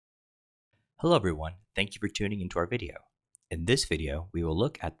Hello everyone, thank you for tuning into our video. In this video, we will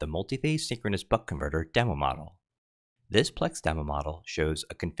look at the Multiphase Synchronous Buck Converter demo model. This PLECS demo model shows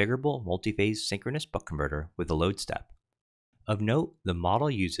a configurable multiphase synchronous buck converter with a load step. Of note, the model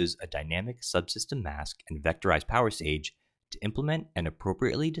uses a dynamic subsystem mask and vectorized power stage to implement and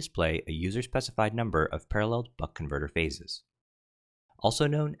appropriately display a user-specified number of parallel buck converter phases. Also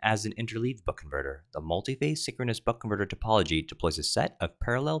known as an interleaved buck converter, the multiphase synchronous buck converter topology deploys a set of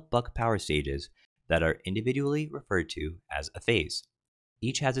parallel buck power stages that are individually referred to as a phase.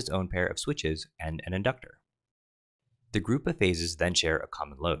 Each has its own pair of switches and an inductor. The group of phases then share a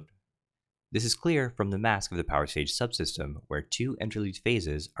common load. This is clear from the mask of the power stage subsystem, where two interleaved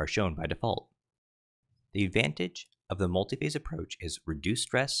phases are shown by default. The advantage of the multiphase approach is reduced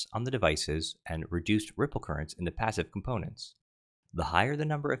stress on the devices and reduced ripple currents in the passive components. The higher the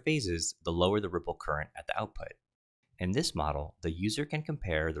number of phases, the lower the ripple current at the output. In this model, the user can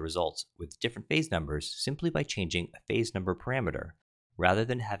compare the results with different phase numbers simply by changing a phase number parameter, rather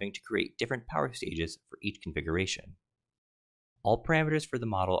than having to create different power stages for each configuration. All parameters for the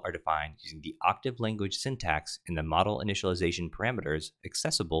model are defined using the octave language syntax in the model initialization parameters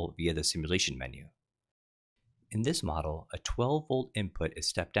accessible via the simulation menu. In this model, a 12-volt input is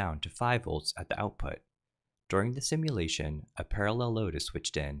stepped down to 5 volts at the output. During the simulation, a parallel load is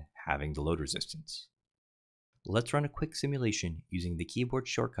switched in, halving the load resistance. Let's run a quick simulation using the keyboard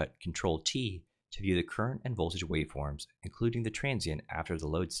shortcut Ctrl-T to view the current and voltage waveforms, including the transient after the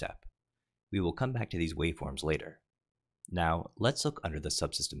load step. We will come back to these waveforms later. Now, let's look under the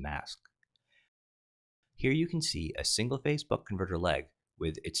subsystem mask. Here you can see a single-phase buck converter leg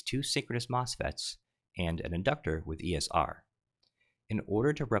with its two synchronous MOSFETs and an inductor with ESR. In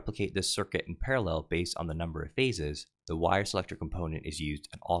order to replicate this circuit in parallel based on the number of phases, the wire selector component is used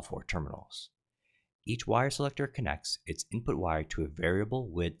at all four terminals. Each wire selector connects its input wire to a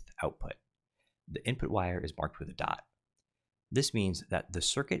variable width output. The input wire is marked with a dot. This means that the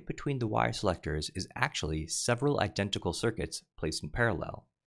circuit between the wire selectors is actually several identical circuits placed in parallel.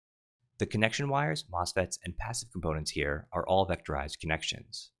 The connection wires, MOSFETs, and passive components here are all vectorized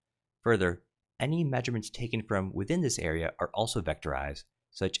connections. Further, any measurements taken from within this area are also vectorized,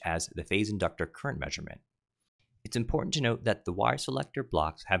 such as the phase inductor current measurement. It's important to note that the wire selector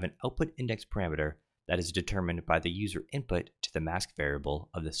blocks have an output index parameter that is determined by the user input to the mask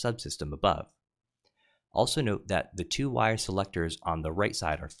variable of the subsystem above. Also note that the two wire selectors on the right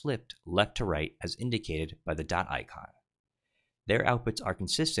side are flipped left to right as indicated by the dot icon. Their outputs are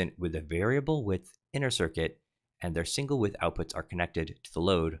consistent with the variable width inner circuit, and their single width outputs are connected to the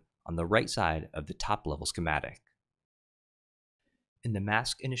load on the right side of the top level schematic. In the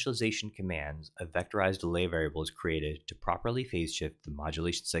mask initialization commands, a vectorized delay variable is created to properly phase shift the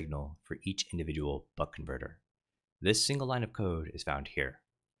modulation signal for each individual buck converter. This single line of code is found here.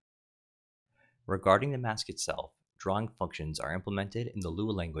 Regarding the mask itself, drawing functions are implemented in the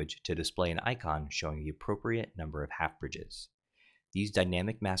Lua language to display an icon showing the appropriate number of half bridges. These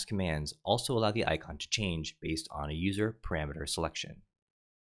dynamic mask commands also allow the icon to change based on a user parameter selection.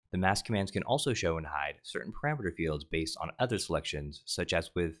 The mask commands can also show and hide certain parameter fields based on other selections, such as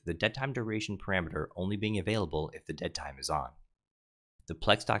with the dead time duration parameter only being available if the dead time is on. The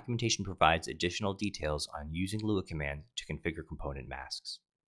PLECS documentation provides additional details on using Lua commands to configure component masks.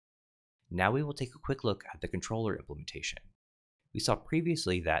 Now we will take a quick look at the controller implementation. We saw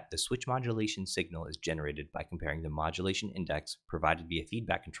previously that the switch modulation signal is generated by comparing the modulation index provided via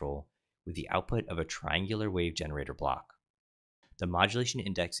feedback control with the output of a triangular wave generator block. The modulation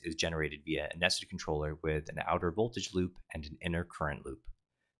index is generated via a nested controller with an outer voltage loop and an inner current loop.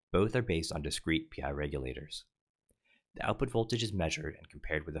 Both are based on discrete PI regulators. The output voltage is measured and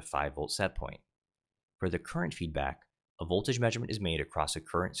compared with a 5-volt set point. For the current feedback, a voltage measurement is made across a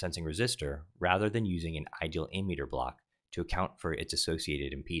current sensing resistor rather than using an ideal ammeter block to account for its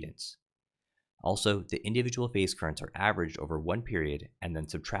associated impedance. Also, the individual phase currents are averaged over one period and then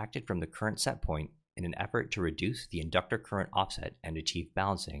subtracted from the current set point in an effort to reduce the inductor current offset and achieve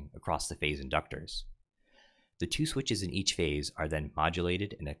balancing across the phase inductors. The two switches in each phase are then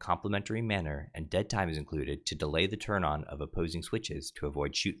modulated in a complementary manner, and dead time is included to delay the turn-on of opposing switches to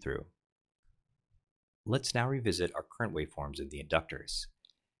avoid shoot-through. Let's now revisit our current waveforms of the inductors.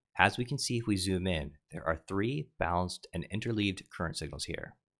 As we can see if we zoom in, there are three balanced and interleaved current signals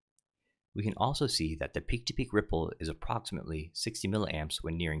here. We can also see that the peak-to-peak ripple is approximately 60 milliamps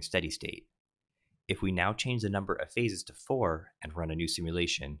when nearing steady state. If we now change the number of phases to 4 and run a new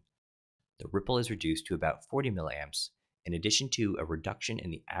simulation, the ripple is reduced to about 40 milliamps, in addition to a reduction in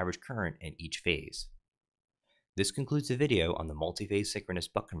the average current in each phase. This concludes the video on the multiphase synchronous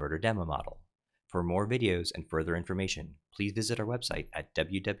buck converter demo model. For more videos and further information, please visit our website at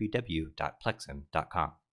www.plexim.com.